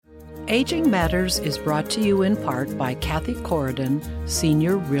Aging Matters is brought to you in part by Kathy Corridon,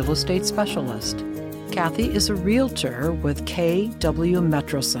 Senior Real Estate Specialist. Kathy is a realtor with KW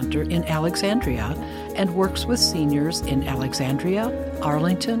Metro Center in Alexandria and works with seniors in Alexandria,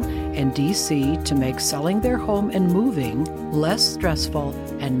 Arlington, and D.C. to make selling their home and moving less stressful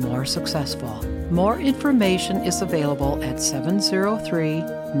and more successful. More information is available at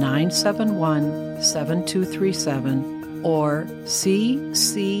 703-971-7237 or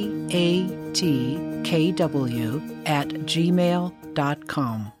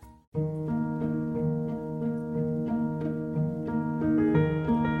ccatkw@gmail.com.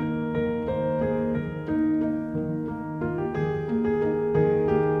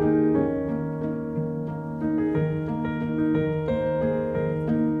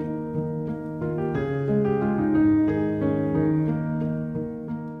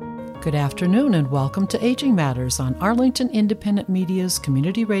 Good afternoon and welcome to Aging Matters on Arlington Independent Media's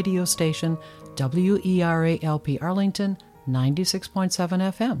community radio station, WERA-LP Arlington, 96.7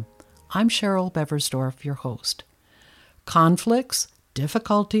 FM. I'm Cheryl Beversdorf, your host. Conflicts,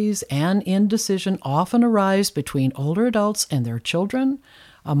 difficulties, and indecision often arise between older adults and their children,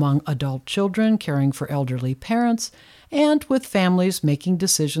 among adult children caring for elderly parents, and with families making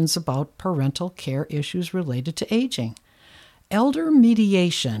decisions about parental care issues related to aging. Elder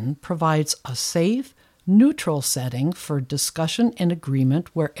mediation provides a safe, neutral setting for discussion and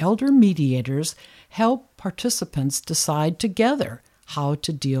agreement where elder mediators help participants decide together how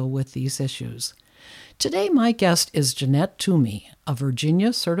to deal with these issues. Today, my guest is Jeannette Twomey, a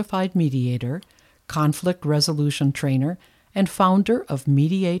Virginia Certified Mediator, conflict resolution trainer, and founder of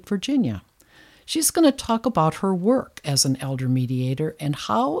Mediate Virginia. She's going to talk about her work as an elder mediator and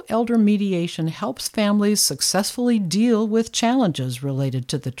how elder mediation helps families successfully deal with challenges related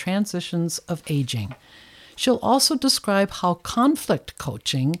to the transitions of aging. She'll also describe how conflict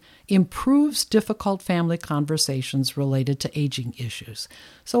coaching improves difficult family conversations related to aging issues.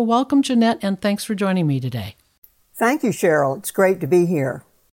 So welcome, Jeannette, and thanks for joining me today. Thank you, Cheryl. It's great to be here.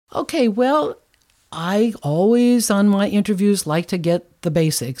 Okay, well, I always, on my interviews, like to get the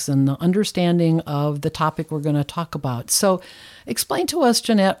basics and the understanding of the topic we're going to talk about. So explain to us,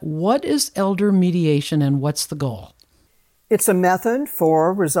 Jeannette, what is elder mediation and what's the goal? It's a method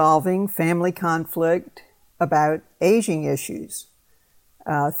for resolving family conflict about aging issues.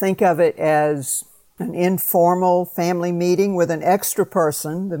 Think of it as an informal family meeting with an extra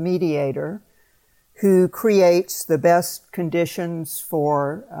person, the mediator, who creates the best conditions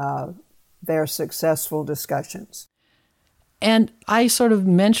for their successful discussions. And I sort of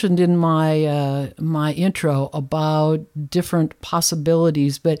mentioned in my my intro about different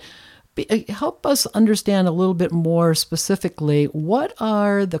possibilities, but help us understand a little bit more specifically, what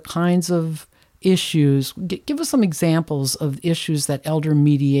are the kinds of issues? Give us some examples of issues that elder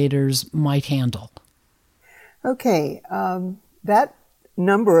mediators might handle. Okay, that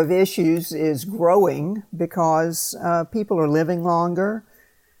number of issues is growing because people are living longer.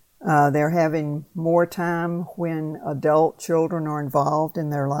 They're having more time when adult children are involved in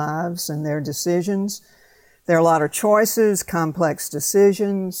their lives and their decisions. There are a lot of choices, complex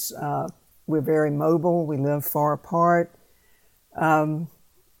decisions. We're very mobile. We live far apart. So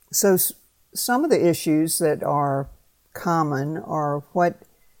some of the issues that are common are what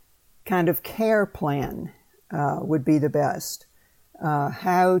kind of care plan would be the best,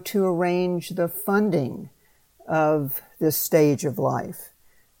 how to arrange the funding of this stage of life,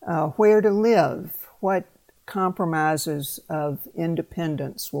 where to live, what compromises of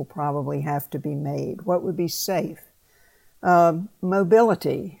independence will probably have to be made, what would be safe.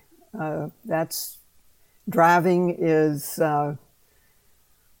 Mobility, that's driving is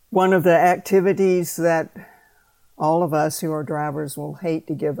one of the activities that all of us who are drivers will hate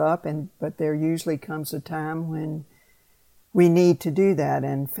to give up, but there usually comes a time when we need to do that,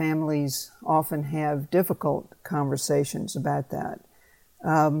 and families often have difficult conversations about that.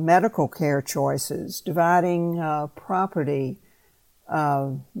 Medical care choices, dividing property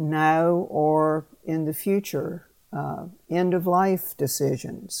now or in the future, end-of-life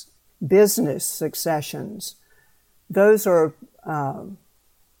decisions, business successions. Those are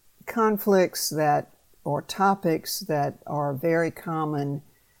conflicts or topics that are very common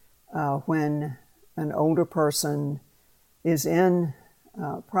when an older person is in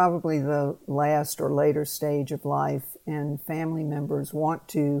probably the last or later stage of life, and family members want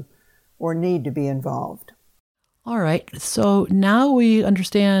to or need to be involved. All right. So now we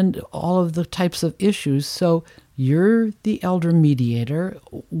understand all of the types of issues. So you're the elder mediator.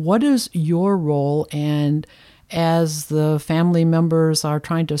 What is your role? And as the family members are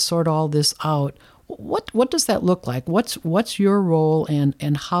trying to sort all this out, What does that look like? What's your role,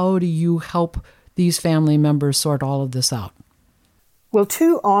 and how do you help these family members sort all of this out? Well,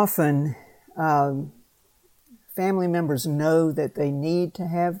 too often, family members know that they need to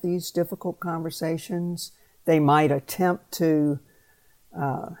have these difficult conversations. They might attempt to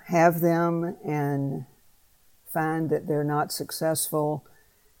have them and find that they're not successful.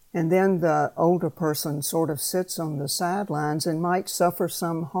 And then the older person sort of sits on the sidelines and might suffer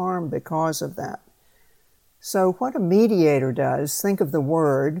some harm because of that. So what a mediator does, think of the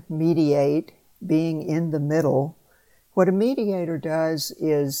word mediate, being in the middle. What a mediator does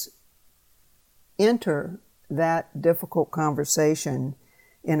is enter that difficult conversation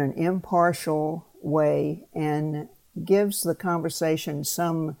in an impartial way and gives the conversation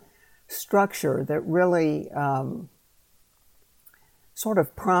some structure that really sort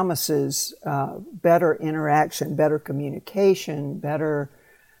of promises better interaction, better communication, better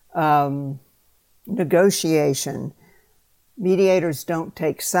negotiation. Mediators don't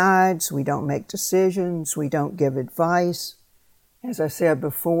take sides, we don't make decisions, we don't give advice. As I said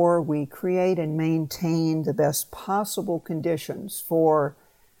before, we create and maintain the best possible conditions for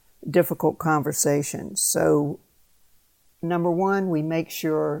difficult conversations. So, number one, we make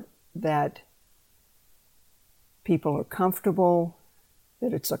sure that people are comfortable,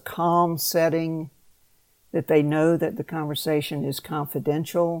 that it's a calm setting, that they know that the conversation is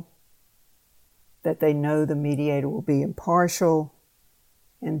confidential, that they know the mediator will be impartial,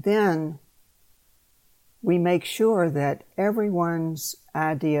 and then we make sure that everyone's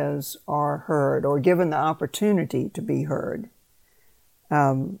ideas are heard or given the opportunity to be heard.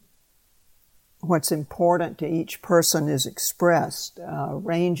 What's important to each person is expressed. A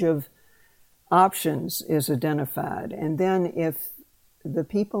range of options is identified. And then if the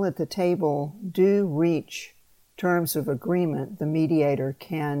people at the table do reach terms of agreement, the mediator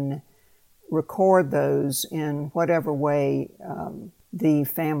can record those in whatever way the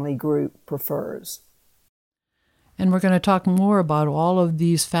family group prefers. And we're going to talk more about all of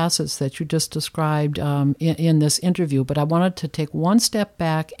these facets that you just described in this interview. But I wanted to take one step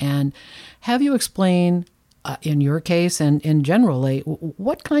back and have you explain, in your case and in general,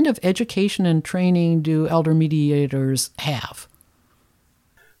 what kind of education and training do elder mediators have?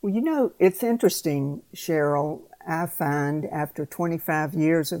 Well, you know, it's interesting, Cheryl. I find after 25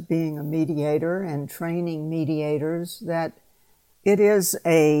 years of being a mediator and training mediators that it is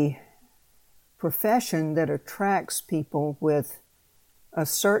a profession that attracts people with a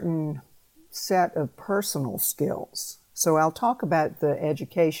certain set of personal skills. So I'll talk about the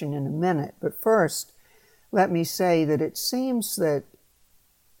education in a minute, but first let me say that it seems that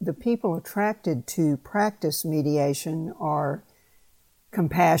the people attracted to practice mediation are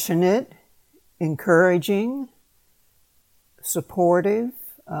compassionate, encouraging, supportive,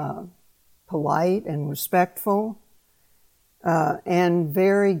 polite and respectful, and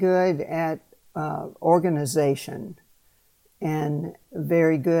very good at organization and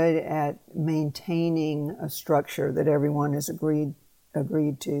very good at maintaining a structure that everyone has agreed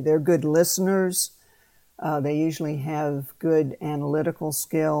to. They're good listeners. They usually have good analytical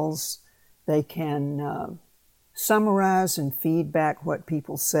skills. They can summarize and feed back what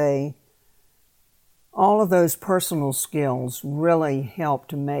people say. All of those personal skills really help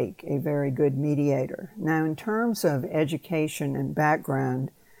to make a very good mediator. Now, in terms of education and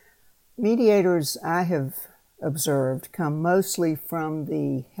background, mediators, I have observed, come mostly from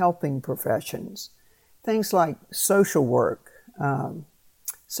the helping professions. Things like social work,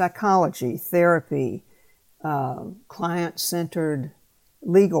 psychology, therapy, client-centered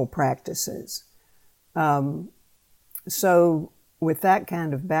legal practices. So with that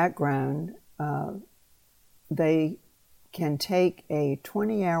kind of background, they can take a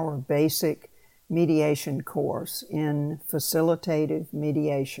 20-hour basic mediation course in facilitative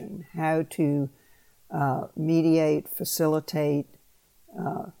mediation, how to mediate, facilitate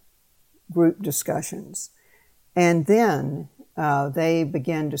group discussions. And then they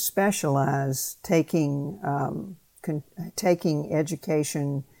begin to specialize, taking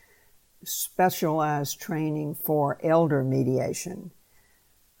education, specialized training for elder mediation.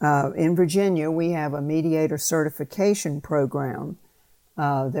 In Virginia, we have a mediator certification program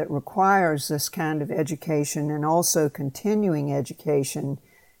that requires this kind of education and also continuing education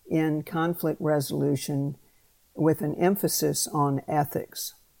in conflict resolution with an emphasis on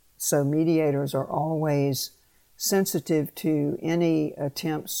ethics. So mediators are always sensitive to any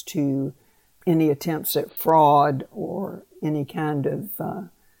attempts at fraud or any kind of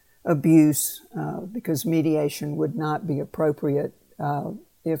abuse, because mediation would not be appropriate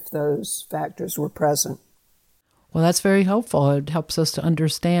if those factors were present. Well, that's very helpful. It helps us to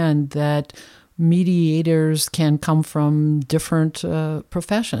understand that mediators can come from different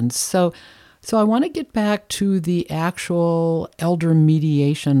professions. So I want to get back to the actual elder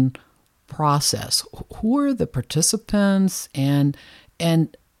mediation process. Who are the participants, and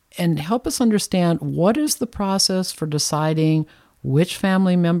help us understand what is the process for deciding which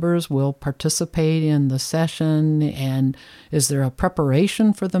family members will participate in the session, and is there a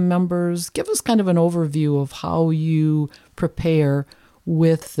preparation for the members? Give us kind of an overview of how you prepare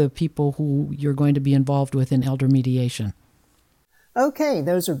with the people who you're going to be involved with in elder mediation. Okay,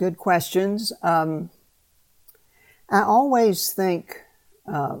 those are good questions. I always think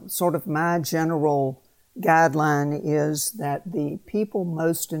sort of my general guideline is that the people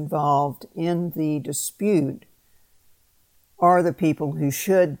most involved in the dispute are the people who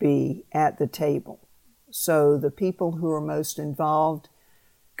should be at the table. So the people who are most involved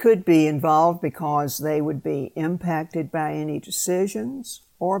could be involved because they would be impacted by any decisions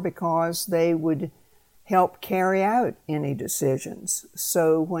or because they would help carry out any decisions.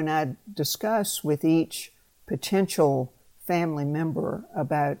 So when I discuss with each potential family member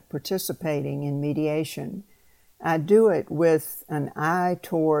about participating in mediation, I do it with an eye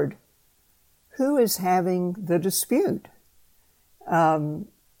toward who is having the dispute.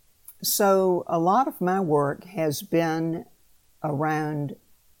 So a lot of my work has been around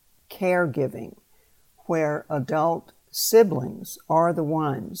caregiving, where adult siblings are the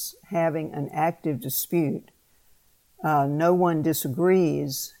ones having an active dispute. No one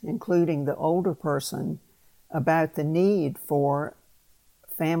disagrees, including the older person, about the need for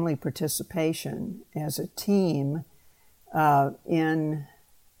family participation as a team in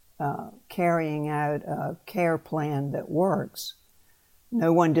carrying out a care plan that works.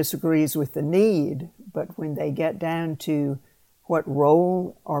 No one disagrees with the need, but when they get down to what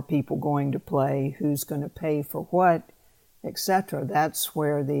role are people going to play, who's going to pay for what, etc., that's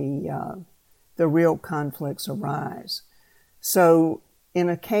where the real conflicts arise. So in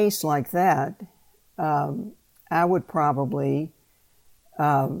a case like that, I would probably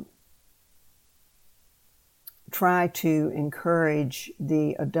try to encourage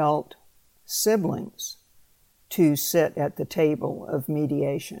the adult siblings to sit at the table of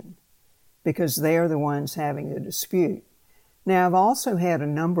mediation because they're the ones having the dispute. Now, I've also had a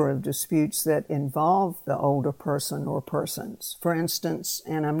number of disputes that involve the older person or persons. For instance,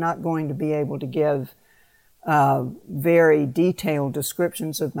 and I'm not going to be able to give very detailed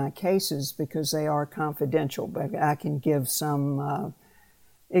descriptions of my cases because they are confidential, but I can give some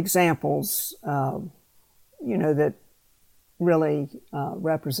examples, that really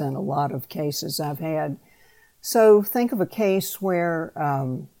represent a lot of cases I've had. So think of a case where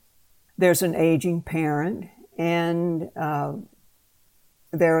there's an aging parent and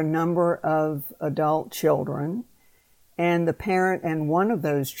there are a number of adult children, and the parent and one of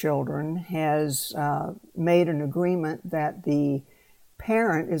those children has made an agreement that the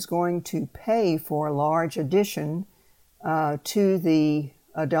parent is going to pay for a large addition to the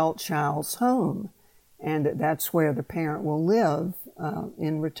adult child's home, and that's where the parent will live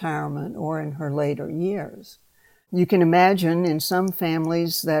in retirement or in her later years. You can imagine in some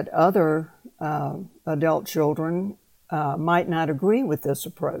families that other adult children might not agree with this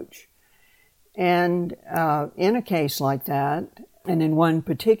approach. And in a case like that, and in one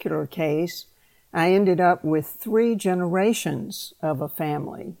particular case, I ended up with 3 generations of a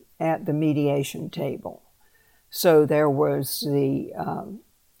family at the mediation table. So there was the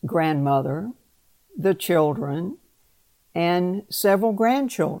grandmother, the children, and several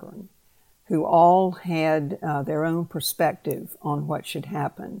grandchildren who all had their own perspective on what should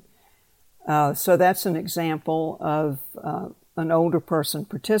happen. So that's an example of an older person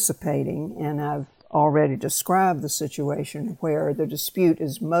participating, and I've already described the situation where the dispute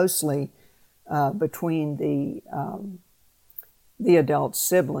is mostly between the adult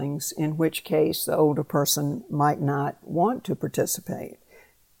siblings, in which case the older person might not want to participate.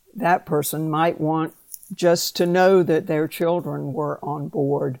 That person might want just to know that their children were on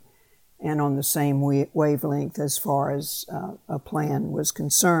board and on the same wavelength as far as a plan was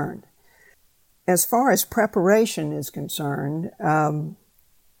concerned. As far as preparation is concerned,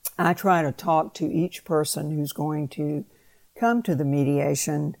 I try to talk to each person who's going to come to the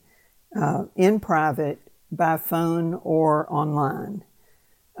mediation in private, by phone or online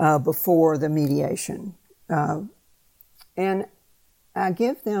before the mediation. And I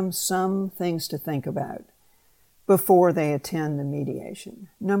give them some things to think about before they attend the mediation.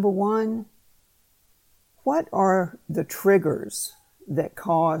 Number one, what are the triggers that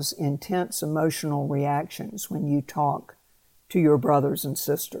cause intense emotional reactions when you talk to your brothers and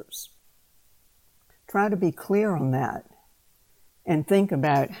sisters? Try to be clear on that. and think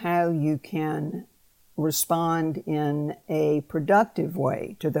about how you can respond in a productive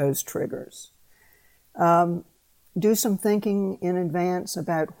way to those triggers. Do some thinking in advance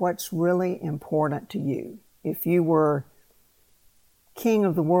about what's really important to you. If you were king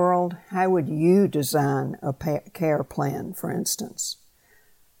of the world, how would you design a care plan, for instance?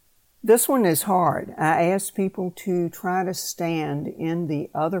 This one is hard. I ask people to try to stand in the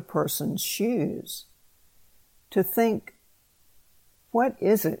other person's shoes, to think, what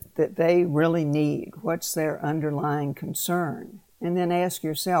is it that they really need? What's their underlying concern? And then ask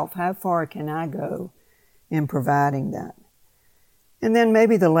yourself, how far can I go in providing that? And then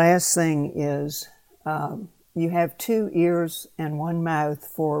maybe the last thing is, you have 2 ears and 1 mouth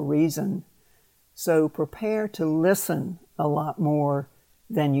for a reason. So prepare to listen a lot more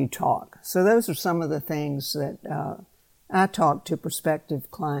than you talk. So those are some of the things that I talk to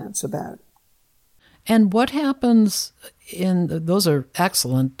prospective clients about. And what happens those are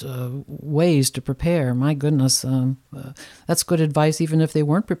excellent ways to prepare. My goodness, that's good advice even if they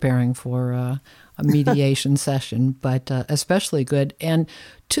weren't preparing for a mediation session, but especially good. And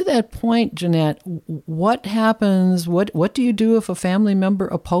to that point, Jeannette, what happens, what do you do if a family member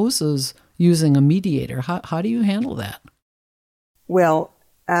opposes using a mediator? How do you handle that? Well,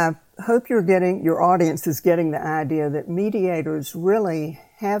 I hope your audience is getting the idea that mediators really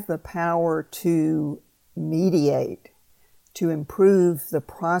have the power to mediate, to improve the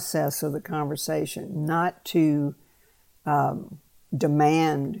process of the conversation, not to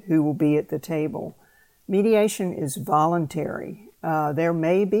demand who will be at the table. Mediation is voluntary. There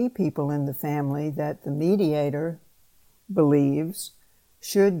may be people in the family that the mediator believes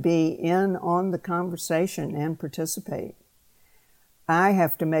should be in on the conversation and participate. I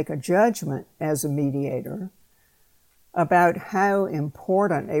have to make a judgment as a mediator about how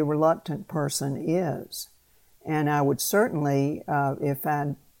important a reluctant person is. And I would certainly, if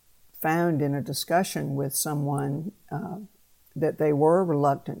I found in a discussion with someone that they were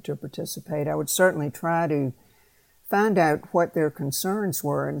reluctant to participate, I would certainly try to find out what their concerns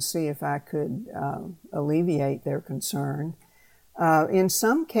were and see if I could alleviate their concern. In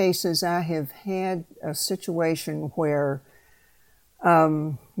some cases, I have had a situation where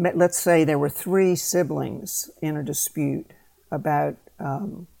let's say there were 3 siblings in a dispute about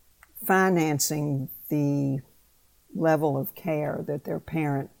financing the level of care that their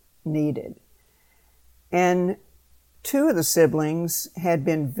parent needed. And 2 of the siblings had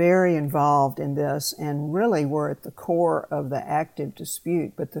been very involved in this and really were at the core of the active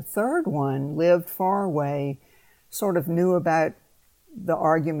dispute. But the 3rd one lived far away, sort of knew about the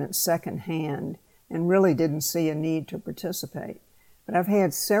argument secondhand, and really didn't see a need to participate. But I've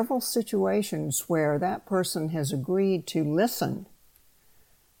had several situations where that person has agreed to listen,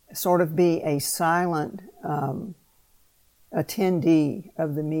 sort of be a silent attendee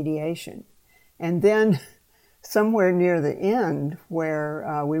of the mediation. And then somewhere near the end,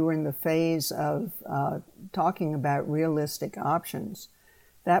 where we were in the phase of talking about realistic options,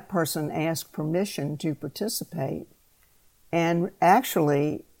 that person asked permission to participate and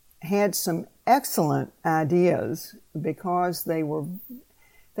actually had some excellent ideas because they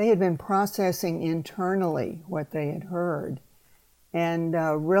had been processing internally what they had heard and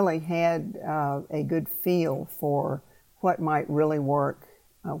really had a good feel for what might really work,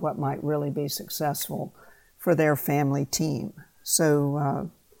 what might really be successful for their family team.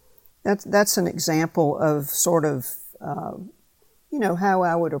 So that's an example of sort of, how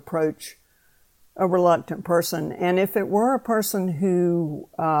I would approach a reluctant person. And if it were a person who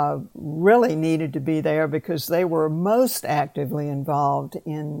really needed to be there because they were most actively involved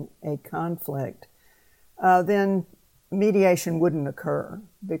in a conflict, then mediation wouldn't occur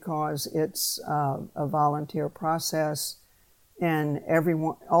because it's a volunteer process and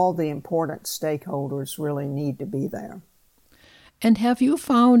all the important stakeholders really need to be there. And have you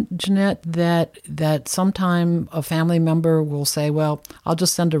found, Jeannette, that sometime a family member will say, well, I'll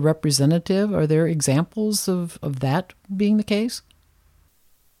just send a representative? Are there examples of that being the case?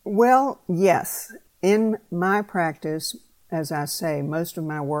 Well, yes. In my practice, as I say, most of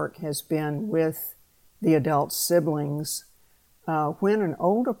my work has been with the adult siblings. When an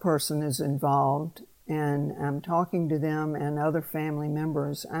older person is involved and I'm talking to them and other family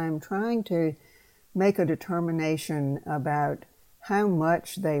members, I'm trying to make a determination about how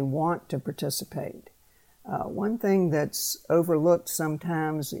much they want to participate. One thing that's overlooked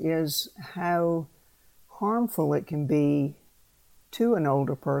sometimes is how harmful it can be to an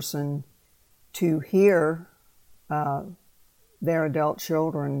older person to hear their adult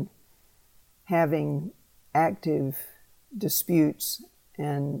children having active disputes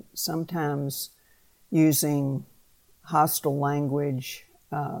and sometimes using hostile language.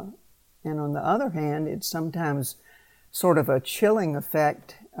 And on the other hand, it's sometimes sort of a chilling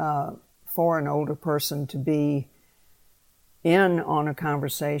effect for an older person to be in on a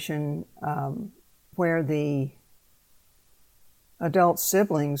conversation where the adult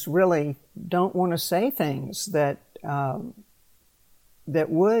siblings really don't want to say things that that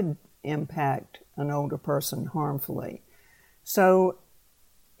would impact an older person harmfully. So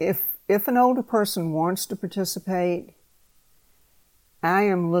if an older person wants to participate, I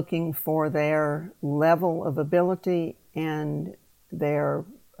am looking for their level of ability and their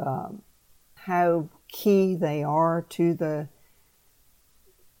how key they are to the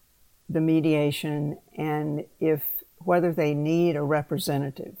mediation, and whether they need a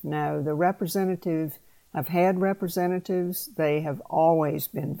representative. Now, the representative, I've had representatives, they have always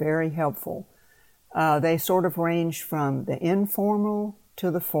been very helpful. They sort of range from the informal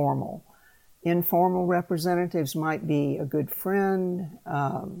to the formal. Informal representatives might be a good friend,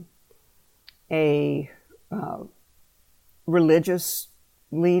 a religious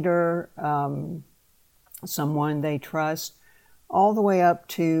leader, someone they trust, all the way up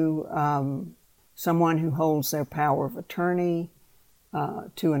to someone who holds their power of attorney,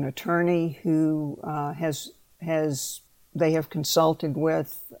 to an attorney who they have consulted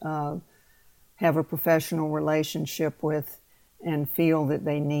with, have a professional relationship with, and feel that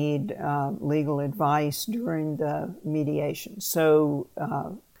they need legal advice during the mediation. So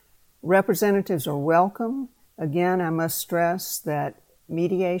representatives are welcome. Again, I must stress that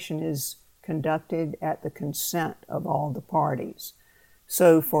mediation is conducted at the consent of all the parties.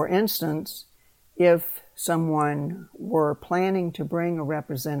 So, for instance, if someone were planning to bring a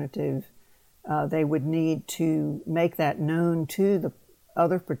representative, they would need to make that known to the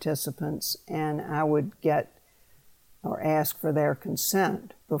other participants, and I would get or ask for their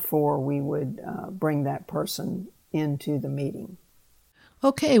consent before we would bring that person into the meeting.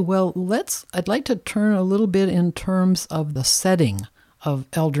 Okay, well, I'd like to turn a little bit in terms of the setting of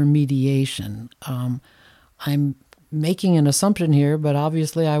elder mediation. I'm making an assumption here, but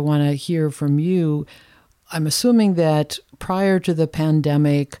obviously I want to hear from you. I'm assuming that prior to the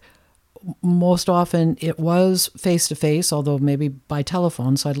pandemic, most often it was face-to-face, although maybe by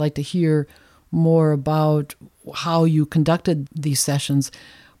telephone, so I'd like to hear more about how you conducted these sessions.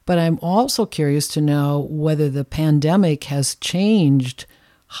 But I'm also curious to know whether the pandemic has changed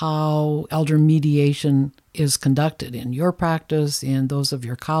how elder mediation is conducted in your practice and those of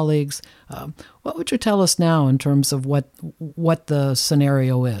your colleagues. What would you tell us now in terms of what the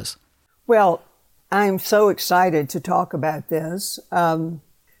scenario is? Well, I'm so excited to talk about this.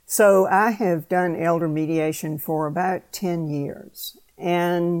 So I have done elder mediation for about 10 years,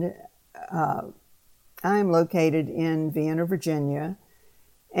 and I'm located in Vienna, Virginia,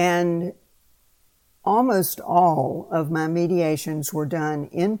 and almost all of my mediations were done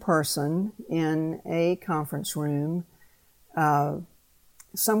in person in a conference room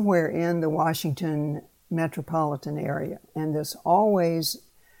somewhere in the Washington metropolitan area. And this always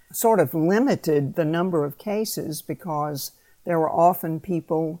sort of limited the number of cases because there were often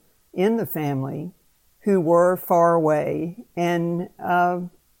people in the family who were far away and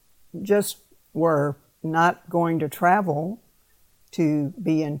just were not going to travel to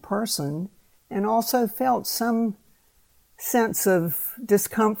be in person, and also felt some sense of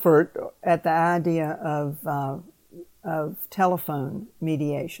discomfort at the idea of telephone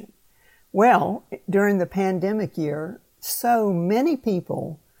mediation. Well, during the pandemic year, so many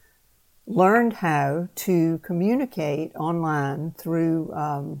people learned how to communicate online through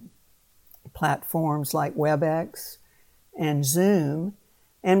platforms like WebEx and Zoom,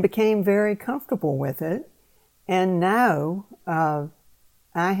 and became very comfortable with it. And now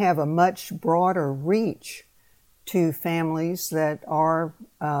I have a much broader reach to families that are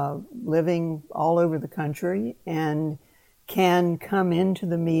living all over the country and can come into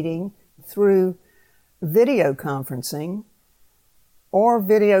the meeting through video conferencing, or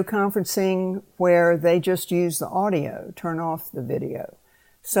video conferencing where they just use the audio, turn off the video.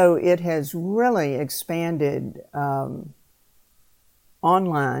 So it has really expanded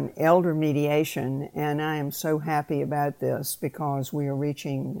online elder mediation, and I am so happy about this because we are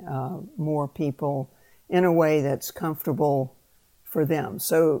reaching more people in a way that's comfortable for them.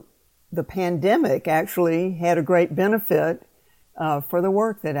 So the pandemic actually had a great benefit for the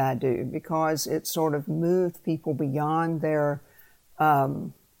work that I do, because it sort of moved people beyond their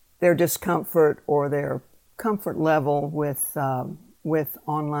discomfort or their comfort level with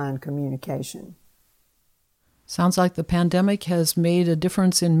online communication. Sounds like the pandemic has made a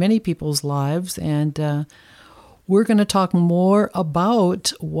difference in many people's lives, and We're going to talk more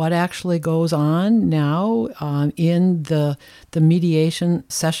about what actually goes on now in the mediation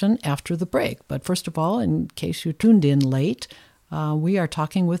session after the break. But first of all, in case you tuned in late, we are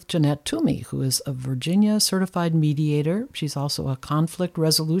talking with Jeannette Twomey, who is a Virginia Certified Mediator. She's also a conflict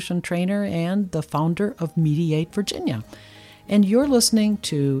resolution trainer and the founder of Mediate Virginia. And you're listening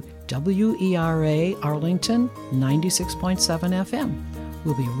to WERA Arlington 96.7 FM.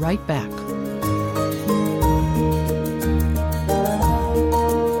 We'll be right back.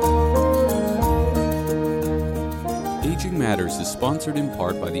 Aging Matters is sponsored in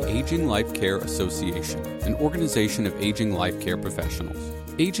part by the Aging Life Care Association, an organization of aging life care professionals.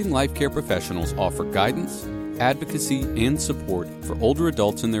 Aging life care professionals offer guidance, advocacy, and support for older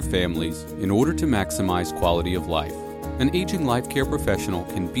adults and their families in order to maximize quality of life. An aging life care professional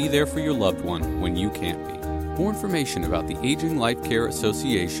can be there for your loved one when you can't be. More information about the Aging Life Care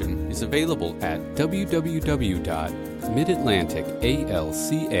Association is available at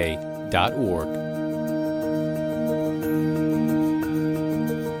www.midatlanticalca.org.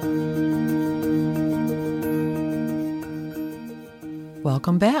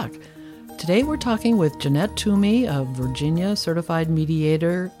 Welcome back. Today we're talking with Jeannette Twomey, a Virginia Certified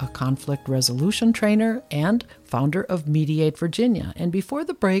Mediator, a conflict resolution trainer, and founder of Mediate Virginia. And before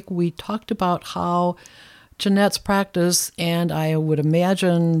the break, we talked about how Jeannette's practice, and I would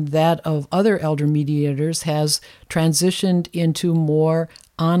imagine that of other elder mediators, has transitioned into more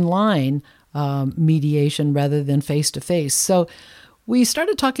online mediation rather than face-to-face. So we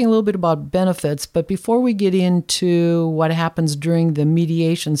started talking a little bit about benefits, but before we get into what happens during the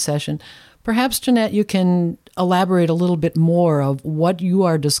mediation session, perhaps, Jeannette, you can elaborate a little bit more of what you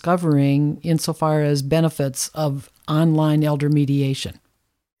are discovering insofar as benefits of online elder mediation.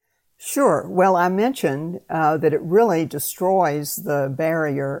 Sure. Well, I mentioned that it really destroys the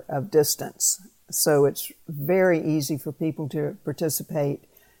barrier of distance. So it's very easy for people to participate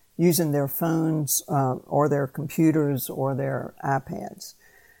using their phones or their computers or their iPads.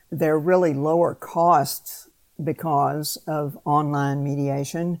 They're really lower costs because of online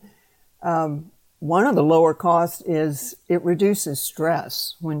mediation. One of the lower costs is it reduces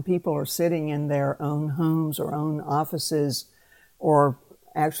stress when people are sitting in their own homes or own offices, or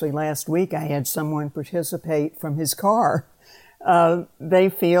actually last week I had someone participate from his car. They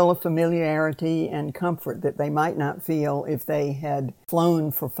feel a familiarity and comfort that they might not feel if they had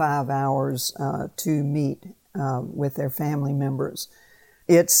flown for 5 hours to meet with their family members.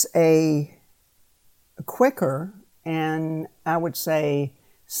 It's a quicker and, I would say,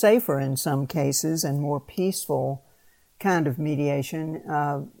 safer in some cases and more peaceful kind of mediation.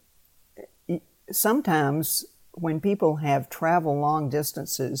 Sometimes when people have traveled long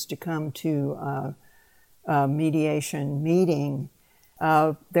distances to come to a mediation meeting,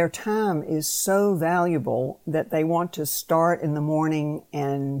 their time is so valuable that they want to start in the morning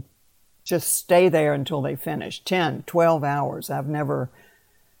and just stay there until they finish, 10, 12 hours. I've never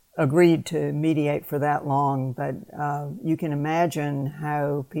agreed to mediate for that long, but you can imagine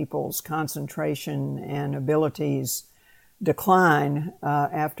how people's concentration and abilities decline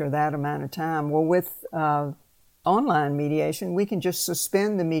after that amount of time. Well, with online mediation, we can just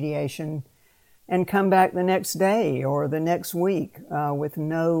suspend the mediation and come back the next day or the next week with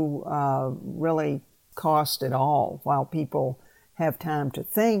no really cost at all, while people have time to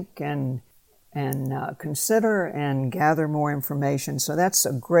think and consider and gather more information. So that's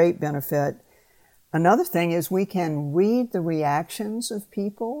a great benefit. Another thing is we can read the reactions of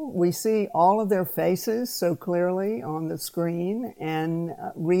people. We see all of their faces so clearly on the screen, and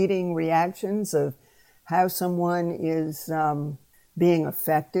reading reactions of how someone is being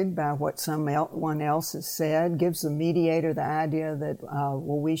affected by what someone else has said gives the mediator the idea that,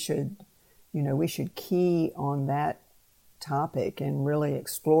 we should key on that topic and really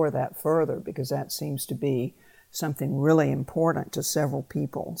explore that further, because that seems to be something really important to several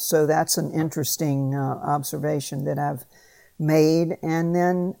people. So that's an interesting observation that I've made. And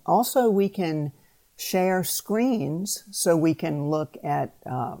then also we can share screens so we can look at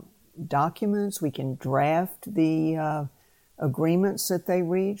documents. We can draft the agreements that they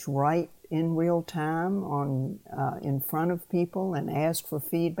reach right in real time in front of people and ask for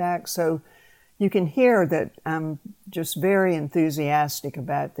feedback. So you can hear that I'm just very enthusiastic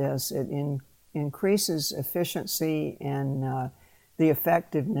about this. It increases efficiency and the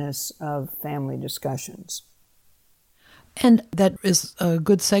effectiveness of family discussions. And that is a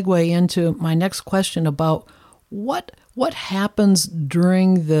good segue into my next question about what happens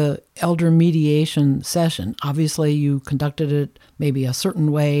during the elder mediation session. Obviously, you conducted it maybe a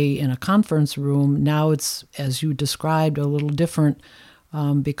certain way in a conference room. Now it's, as you described, a little different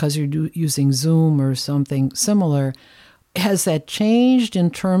because you're using Zoom or something similar. Has that changed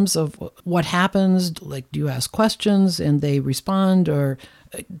in terms of what happens? Like, do you ask questions and they respond? Or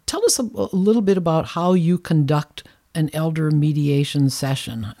tell us a little bit about how you conduct an elder mediation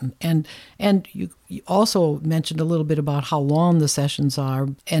session. And you also mentioned a little bit about how long the sessions are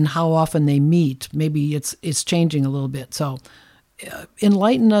and how often they meet. Maybe it's changing a little bit. So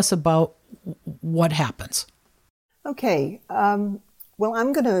enlighten us about what happens. Okay. Well,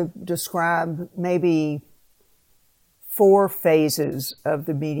 I'm going to describe maybe 4 phases of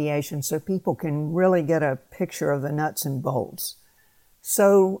the mediation so people can really get a picture of the nuts and bolts.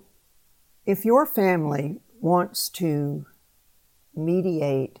 So if your family wants to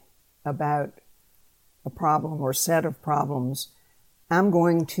mediate about a problem or set of problems, I'm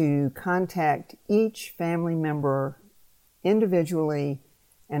going to contact each family member individually,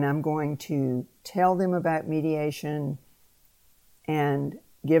 and I'm going to tell them about mediation and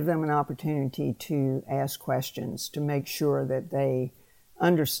give them an opportunity to ask questions to make sure that they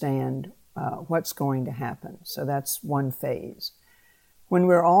understand what's going to happen. So that's one phase. When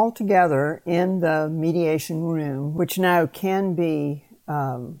we're all together in the mediation room, which now can be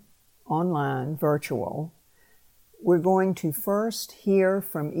online, virtual, we're going to first hear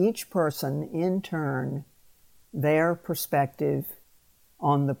from each person in turn their perspective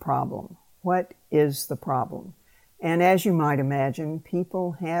on the problem. What is the problem? And as you might imagine,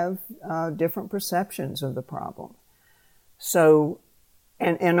 people have different perceptions of the problem. So,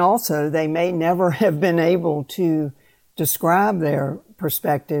 and also they may never have been able to describe their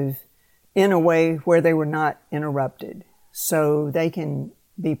perspective in a way where they were not interrupted. So they can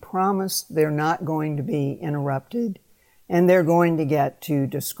be promised they're not going to be interrupted and they're going to get to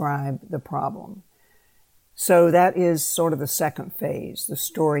describe the problem. So that is sort of the second phase, the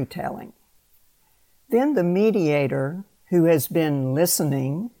storytelling. Then the mediator, who has been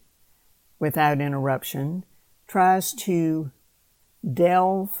listening without interruption, tries to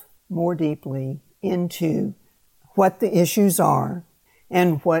delve more deeply into what the issues are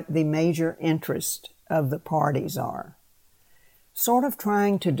and what the major interest of the parties are. Sort of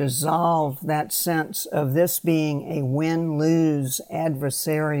trying to dissolve that sense of this being a win-lose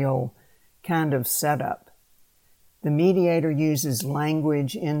adversarial kind of setup. The mediator uses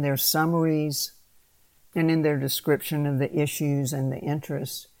language in their summaries and in their description of the issues and the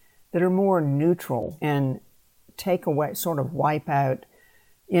interests that are more neutral and take away, sort of wipe out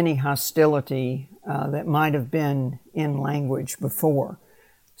any hostility that might have been in language before.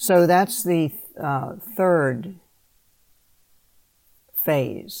 So that's the third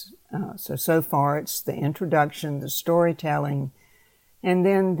phase. So far it's the introduction, the storytelling, and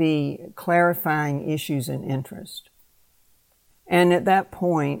then the clarifying issues and interest. And at that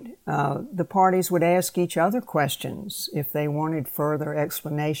point, the parties would ask each other questions if they wanted further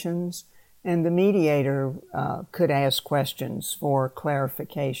explanations, and the mediator could ask questions for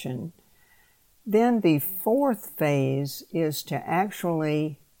clarification. Then the fourth phase is to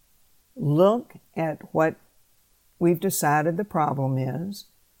actually look at what we've decided the problem is,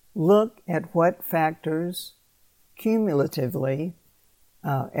 look at what factors cumulatively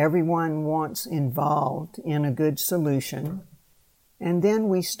everyone wants involved in a good solution, and then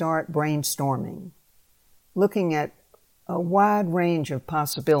we start brainstorming, looking at a wide range of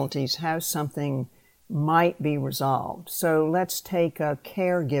possibilities how something might be resolved. So let's take a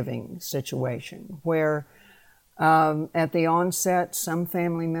caregiving situation where at the onset some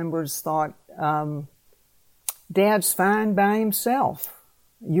family members thought, Dad's fine by himself.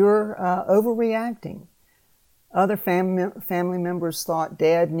 You're overreacting. Other family members thought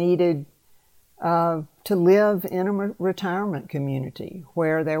Dad needed to live in a retirement community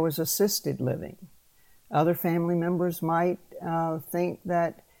where there was assisted living. Other family members might think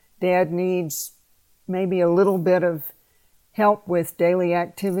that Dad needs maybe a little bit of help with daily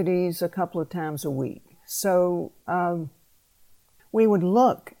activities a couple of times a week. So we would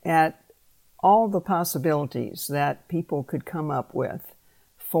look at all the possibilities that people could come up with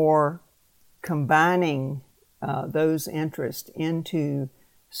for combining those interests into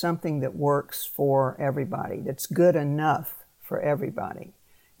something that works for everybody, that's good enough for everybody.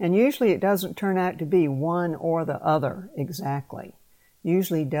 And usually it doesn't turn out to be one or the other exactly.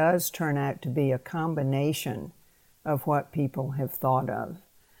 Usually does turn out to be a combination of what people have thought of.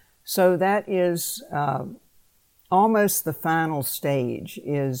 So that is almost the final stage,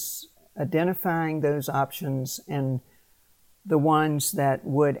 is identifying those options and the ones that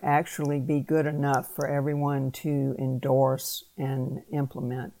would actually be good enough for everyone to endorse and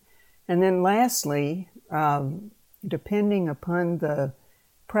implement. And then lastly, depending upon the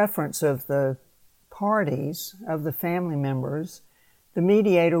preference of the parties, of the family members, the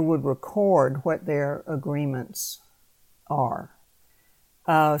mediator would record what their agreements are.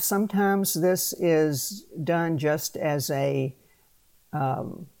 Sometimes this is done just as an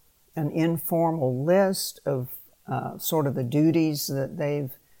informal list of sort of the duties that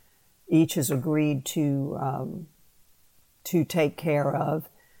they've each has agreed to take care of.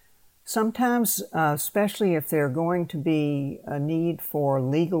 Sometimes, especially if there are going to be a need for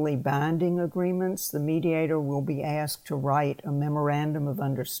legally binding agreements, the mediator will be asked to write a memorandum of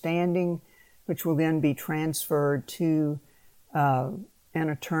understanding, which will then be transferred to an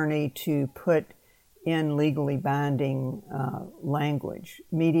attorney to put in legally binding language.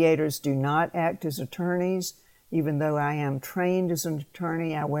 Mediators do not act as attorneys. Even though I am trained as an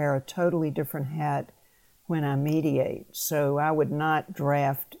attorney, I wear a totally different hat when I mediate. So I would not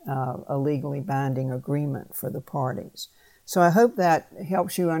draft a legally binding agreement for the parties. So I hope that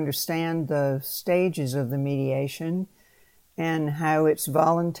helps you understand the stages of the mediation and how it's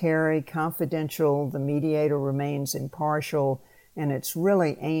voluntary, confidential, the mediator remains impartial, and it's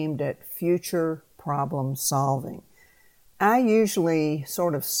really aimed at future problem solving. I usually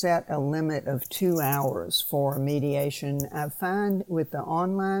sort of set a limit of 2 hours for mediation. I find with the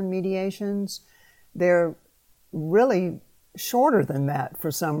online mediations, they're really shorter than that for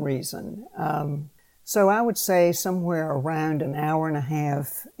some reason. So I would say somewhere around an hour and a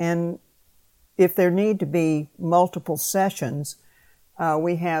half. And if there need to be multiple sessions,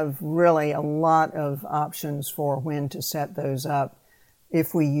 we have really a lot of options for when to set those up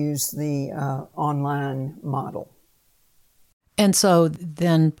if we use the online model. And so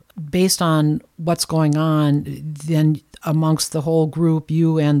then, based on what's going on, then amongst the whole group,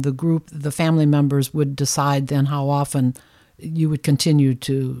 you and the family members would decide then how often you would continue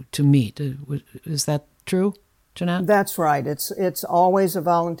to meet. Is that true, Jeannette? That's right. It's always a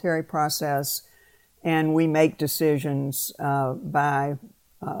voluntary process, and we make decisions by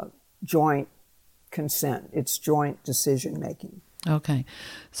joint consent. It's joint decision making. Okay.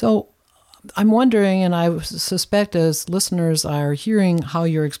 So I'm wondering, and I suspect as listeners are hearing how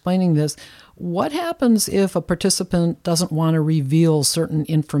you're explaining this, what happens if a participant doesn't want to reveal certain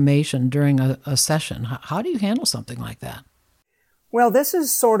information during a session? How do you handle something like that? Well, this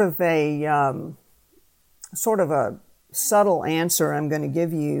is sort of a subtle answer I'm going to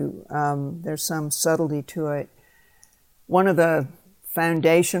give you. There's some subtlety to it. One of the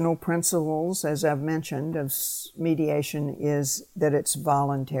foundational principles, as I've mentioned, of mediation is that it's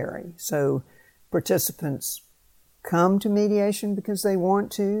voluntary. So participants come to mediation because they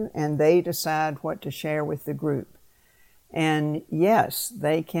want to, and they decide what to share with the group. And yes,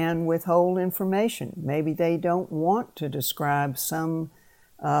 they can withhold information. Maybe they don't want to describe some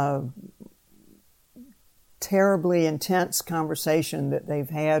terribly intense conversation that they've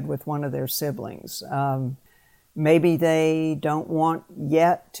had with one of their siblings. Maybe they don't want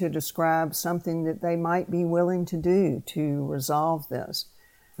yet to describe something that they might be willing to do to resolve this.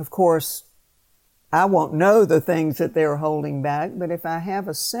 Of course, I won't know the things that they're holding back, but if I have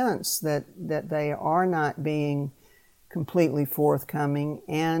a sense that they are not being completely forthcoming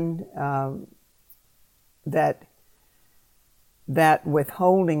and that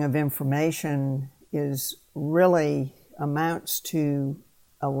withholding of information is really amounts to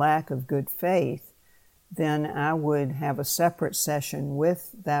a lack of good faith, then I would have a separate session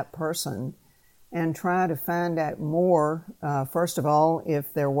with that person and try to find out more. First of all,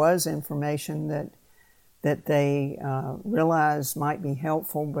 if there was information that they realized might be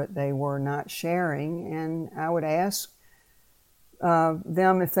helpful but they were not sharing, and I would ask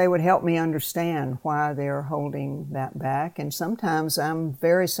them if they would help me understand why they're holding that back. And sometimes I'm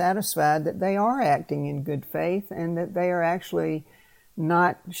very satisfied that they are acting in good faith and that they are actually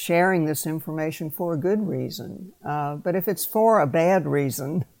not sharing this information for a good reason. But if it's for a bad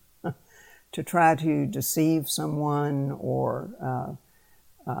reason, to try to deceive someone or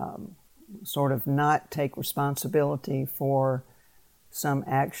sort of not take responsibility for some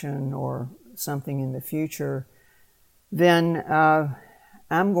action or something in the future, then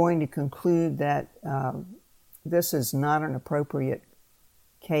I'm going to conclude that this is not an appropriate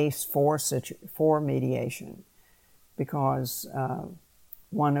case for mediation, because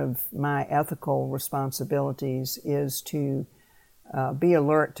one of my ethical responsibilities is to be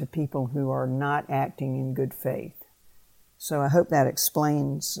alert to people who are not acting in good faith. So I hope that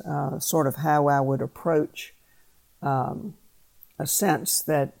explains sort of how I would approach a sense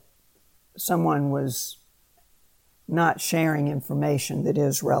that someone was not sharing information that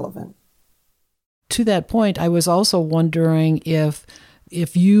is relevant. To that point, I was also wondering if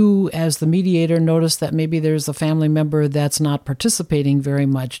you, as the mediator, notice that maybe there's a family member that's not participating very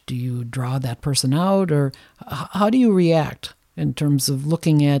much, do you draw that person out, or how do you react? in terms of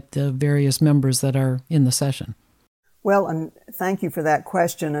looking at the various members that are in the session? Well, and thank you for that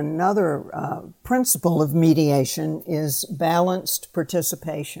question. Another principle of mediation is balanced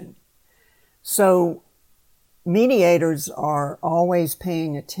participation. So mediators are always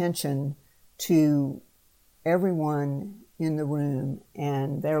paying attention to everyone in the room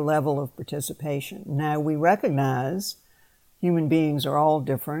and their level of participation. Now, we recognize human beings are all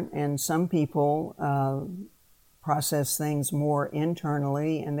different, and some people process things more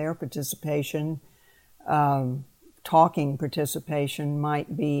internally, and their participation, talking participation,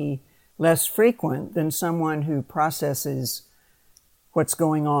 might be less frequent than someone who processes what's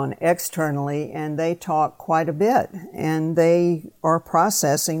going on externally, and they talk quite a bit, and they are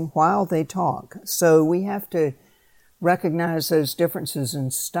processing while they talk. So we have to recognize those differences in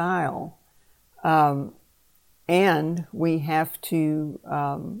style, and we have to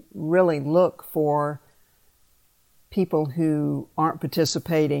really look for people who aren't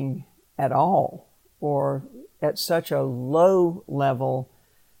participating at all or at such a low level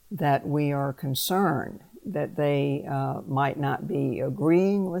that we are concerned that they might not be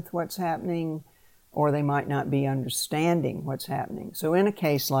agreeing with what's happening, or they might not be understanding what's happening. So in a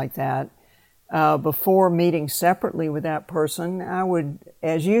case like that, before meeting separately with that person, I would,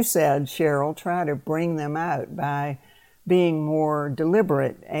 as you said, Cheryl, try to bring them out by being more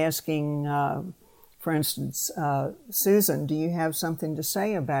deliberate, asking, for instance, Susan, do you have something to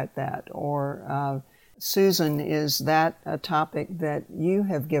say about that? Or, Susan, is that a topic that you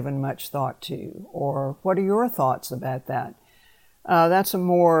have given much thought to? Or what are your thoughts about that? That's a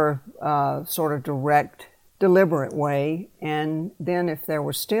more sort of direct, deliberate way. And then if there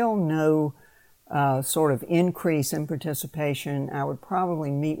were still no sort of increase in participation, I would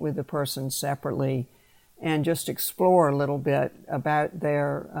probably meet with the person separately and just explore a little bit about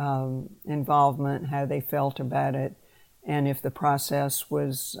their involvement, how they felt about it, and if the process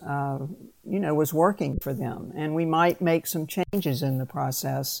was, was working for them. And we might make some changes in the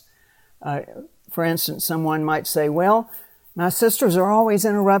process. For instance, someone might say, well, my sisters are always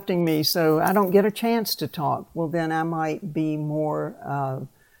interrupting me, so I don't get a chance to talk. Well, then I might be more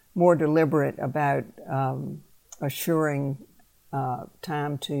deliberate about assuring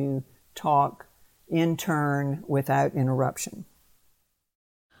time to talk in turn without interruption.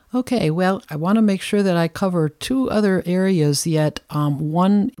 Okay, well, I want to make sure that I cover two other areas yet,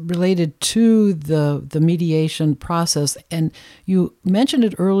 one related to the mediation process, and you mentioned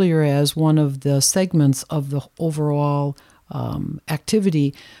it earlier as one of the segments of the overall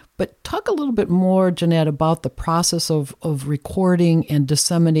activity, but talk a little bit more, Jeannette, about the process of recording and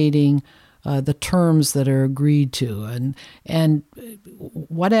disseminating the terms that are agreed to, and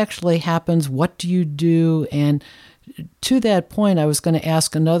what actually happens, what do you do, and to that point, I was going to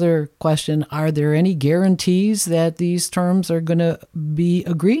ask another question. Are there any guarantees that these terms are going to be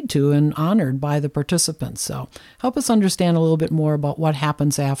agreed to and honored by the participants? So help us understand a little bit more about what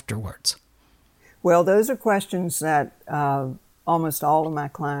happens afterwards. Well, those are questions that almost all of my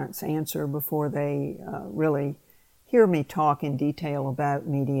clients answer before they really hear me talk in detail about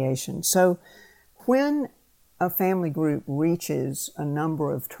mediation. So when a family group reaches a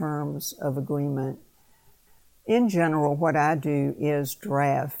number of terms of agreement, in general, what I do is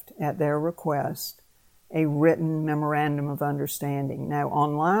draft, at their request, a written memorandum of understanding. Now,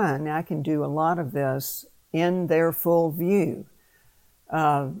 online, I can do a lot of this in their full view.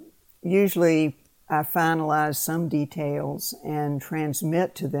 Usually, I finalize some details and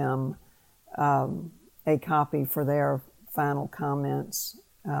transmit to them a copy for their final comments,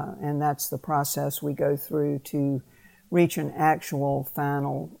 and that's the process we go through to reach an actual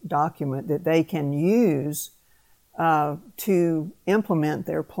final document that they can use to implement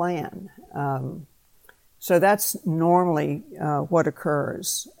their plan. So that's normally what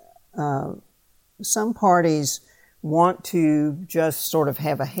occurs. Some parties want to just sort of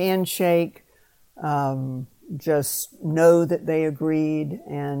have a handshake, just know that they agreed,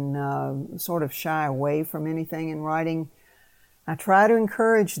 and sort of shy away from anything in writing. I try to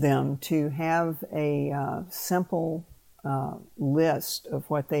encourage them to have a simple list of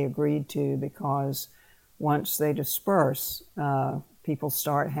what they agreed to, because once they disperse, people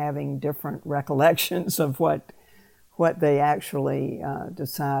start having different recollections of what they actually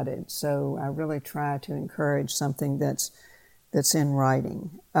decided. So I really try to encourage something that's in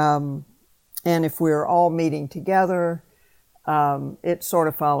writing. And if we're all meeting together, it sort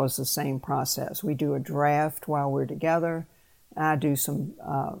of follows the same process. We do a draft while we're together. I do some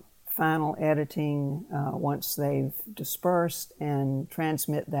final editing once they've dispersed and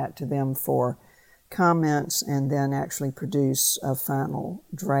transmit that to them for comments, and then actually produce a final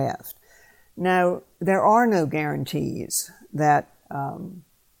draft. Now, there are no guarantees that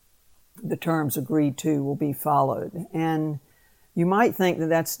the terms agreed to will be followed. And you might think that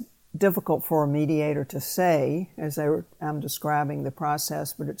that's difficult for a mediator to say as I'm describing the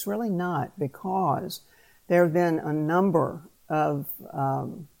process, but it's really not, because there have been a number of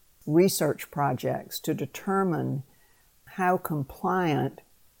research projects to determine how compliant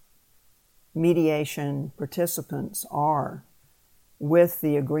mediation participants are with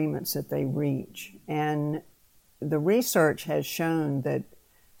the agreements that they reach. And the research has shown that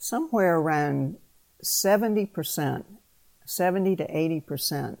somewhere around 70% to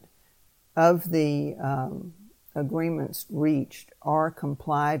 80% of the agreements reached are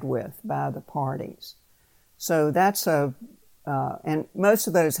complied with by the parties. So that's and most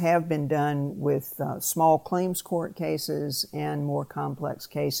of those have been done with small claims court cases and more complex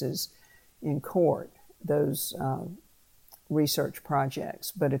cases in court, those research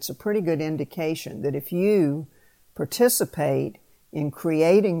projects. But it's a pretty good indication that if you participate in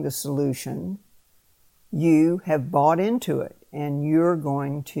creating the solution, you have bought into it and you're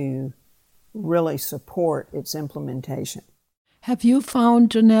going to really support its implementation. Have you found,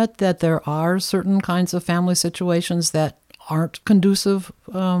 Jeannette, that there are certain kinds of family situations that aren't conducive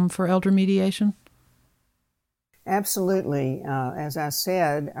for elder mediation? Absolutely. As I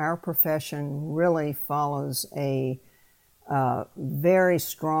said, our profession really follows a very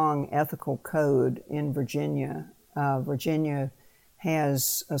strong ethical code in Virginia. Virginia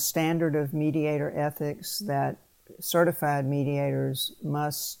has a standard of mediator ethics that certified mediators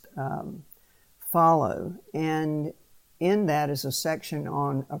must follow. And in that is a section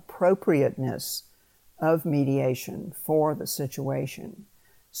on appropriateness of mediation for the situation.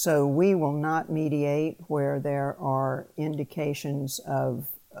 So we will not mediate where there are indications of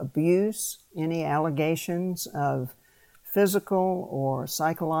abuse, any allegations of physical or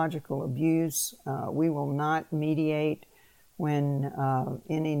psychological abuse. We will not mediate when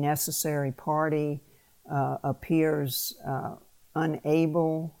any necessary party appears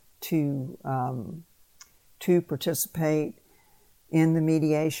unable to participate in the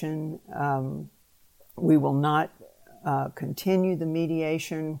mediation. We will not continue the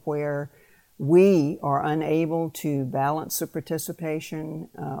mediation where we are unable to balance the participation,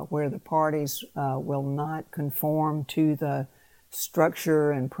 where the parties will not conform to the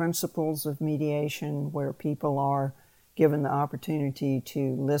structure and principles of mediation, where people are given the opportunity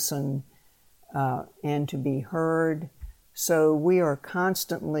to listen and to be heard. So we are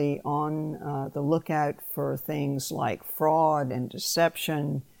constantly on the lookout for things like fraud and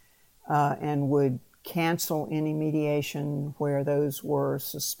deception, and would cancel any mediation where those were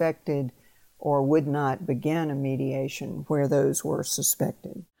suspected, or would not begin a mediation where those were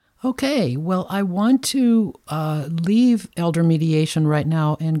suspected. Okay, well, I want to leave elder mediation right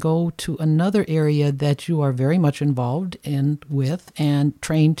now and go to another area that you are very much involved with and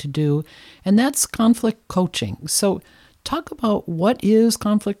trained to do, and that's conflict coaching. So talk about what is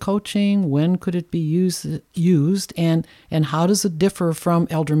conflict coaching, when could it be used, and how does it differ from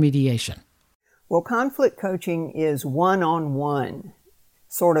elder mediation? Well, conflict coaching is one-on-one,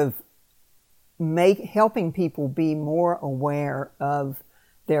 sort of helping people be more aware of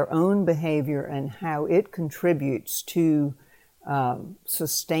their own behavior and how it contributes to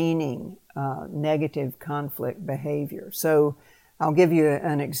sustaining negative conflict behavior. So I'll give you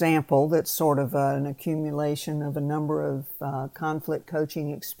an example that's sort of an accumulation of a number of conflict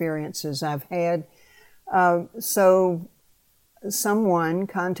coaching experiences I've had. So someone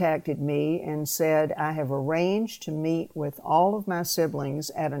contacted me and said, I have arranged to meet with all of my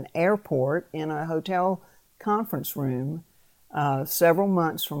siblings at an airport in a hotel conference room several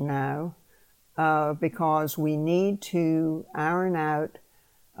months from now because we need to iron out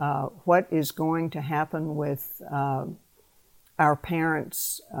what is going to happen with our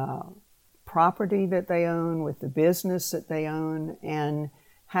parents' property that they own, with the business that they own, and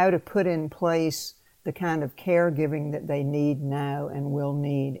how to put in place the kind of caregiving that they need now and will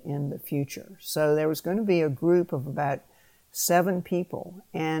need in the future. So there was going to be a group of about 7 people,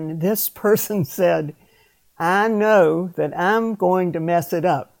 and this person said, I know that I'm going to mess it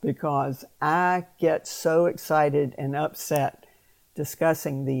up because I get so excited and upset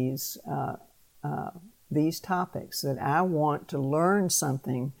discussing these topics that I want to learn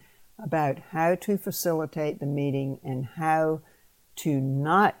something about how to facilitate the meeting and how to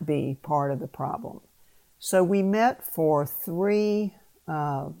not be part of the problem. So we met for 3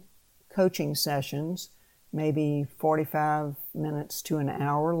 coaching sessions, maybe 45 minutes to an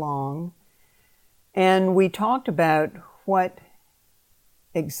hour long. And we talked about what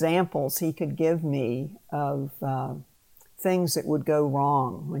examples he could give me of things that would go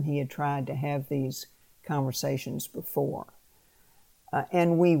wrong when he had tried to have these conversations before.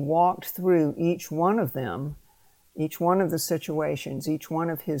 And we walked through each one of them, each one of the situations, each one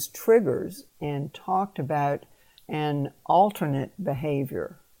of his triggers, and talked about an alternate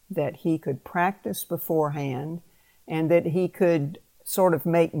behavior that he could practice beforehand and that he could sort of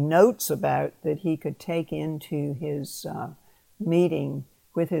make notes about, that he could take into his meeting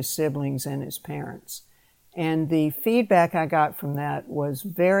with his siblings and his parents. And the feedback I got from that was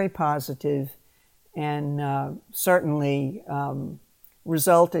very positive and certainly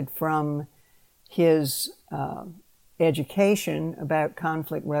resulted from his education about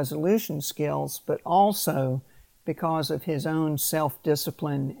conflict resolution skills, but also because of his own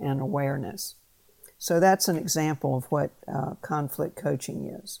self-discipline and awareness. So that's an example of what conflict coaching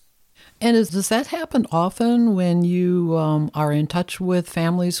is. And does that happen often when you are in touch with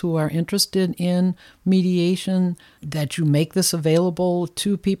families who are interested in mediation, that you make this available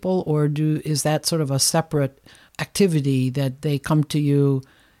to people, or is that sort of a separate activity that they come to you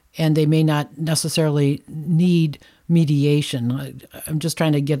and they may not necessarily need mediation? I'm just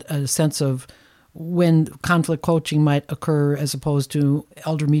trying to get a sense of when conflict coaching might occur as opposed to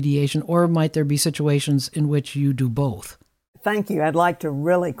elder mediation, or might there be situations in which you do both? Thank you. I'd like to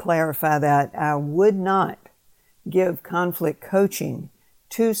really clarify that. I would not give conflict coaching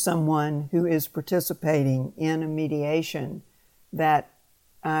to someone who is participating in a mediation that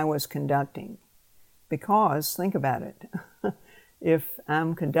I was conducting. Because, think about it, if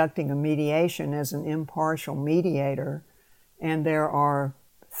I'm conducting a mediation as an impartial mediator and there are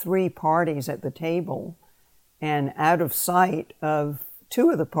 3 parties at the table, and out of sight of 2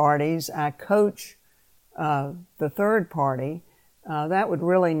 of the parties, I coach the third party, that would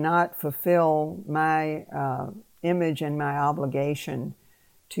really not fulfill my image and my obligation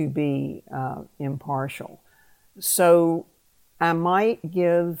to be impartial. So I might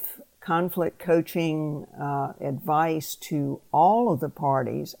give conflict coaching advice to all of the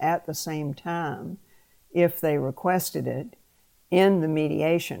parties at the same time if they requested it in the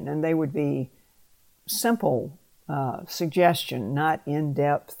mediation, and they would be simple suggestion, not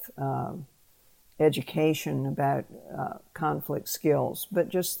in-depth education about conflict skills, but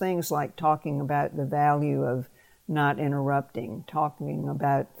just things like talking about the value of not interrupting, talking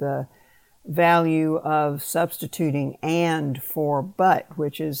about the value of substituting and for but,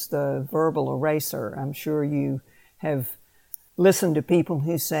 which is the verbal eraser. I'm sure you have listened to people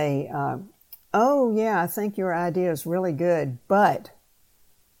who say, oh yeah, I think your idea is really good, but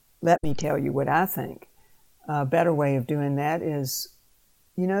let me tell you what I think. A better way of doing that is,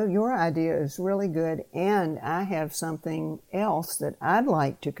 you know, your idea is really good, and I have something else that I'd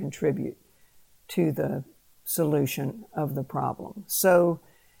like to contribute to the solution of the problem. So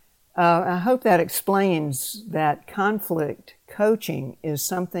I hope that explains that conflict coaching is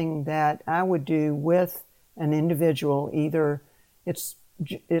something that I would do with an individual. Either it's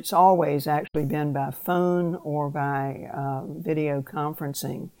always actually been by phone or by video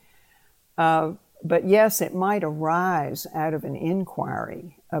conferencing. But yes, it might arise out of an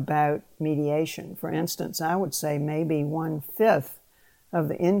inquiry about mediation. For instance, I would say maybe 1/5 of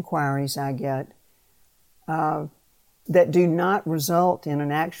the inquiries I get that do not result in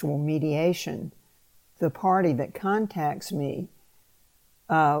an actual mediation, the party that contacts me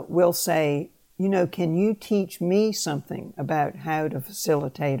will say, you know, can you teach me something about how to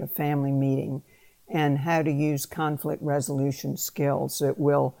facilitate a family meeting and how to use conflict resolution skills that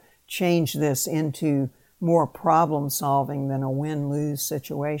will change this into more problem solving than a win-lose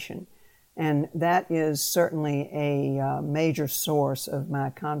situation. And that is certainly a major source of my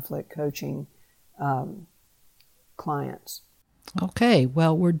conflict coaching clients. Okay,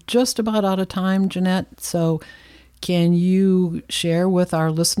 well, we're just about out of time, Jeannette, so can you share with our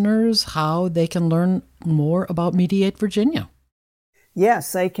listeners how they can learn more about Mediate Virginia?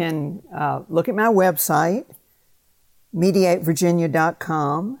 Yes, they can look at my website,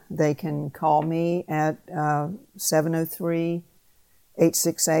 MediateVirginia.com. They can call me at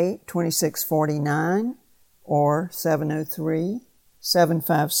 703-868-2649 or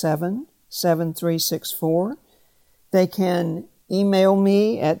 703-757-7364. They can email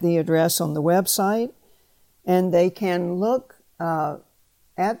me at the address on the website, and they can look at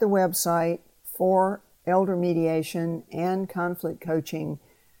the website for elder mediation and conflict coaching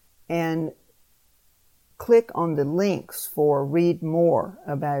and click on the links for read more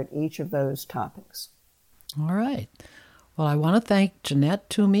about each of those topics. All right. Well, I want to thank Jeannette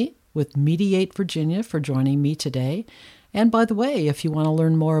Twomey with Mediate Virginia for joining me today. And by the way, if you want to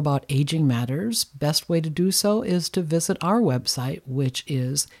learn more about Aging Matters, best way to do so is to visit our website, which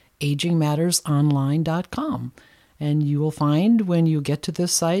is agingmattersonline.com. And you will find when you get to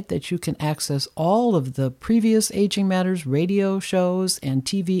this site that you can access all of the previous Aging Matters radio shows and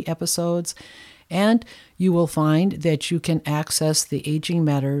TV episodes. And you will find that you can access the Aging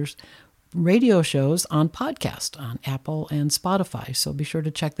Matters radio shows on podcast on Apple and Spotify. So be sure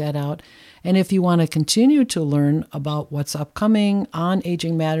to check that out. And if you want to continue to learn about what's upcoming on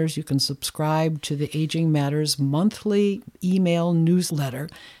Aging Matters, you can subscribe to the Aging Matters monthly email newsletter.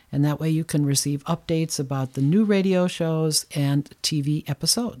 And that way you can receive updates about the new radio shows and TV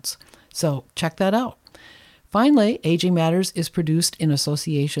episodes. So check that out. Finally, Aging Matters is produced in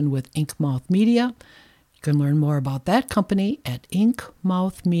association with Inkmouth Media. You can learn more about that company at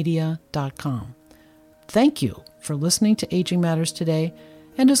inkmouthmedia.com. Thank you for listening to Aging Matters today.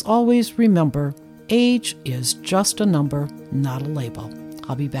 And as always, remember, age is just a number, not a label.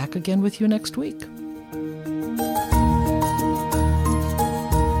 I'll be back again with you next week.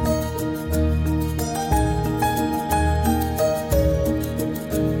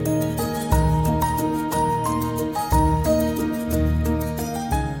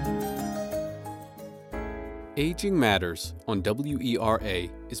 Aging Matters on WERA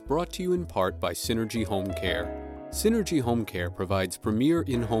is brought to you in part by Synergy Home Care. Synergy Home Care provides premier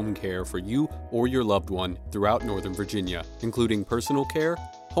in-home care for you or your loved one throughout Northern Virginia, including personal care,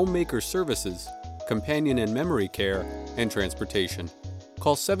 homemaker services, companion and memory care, and transportation.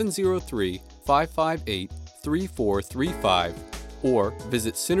 Call 703-558-3435 or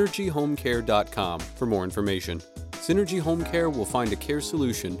visit synergyhomecare.com for more information. Synergy Home Care will find a care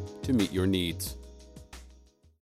solution to meet your needs.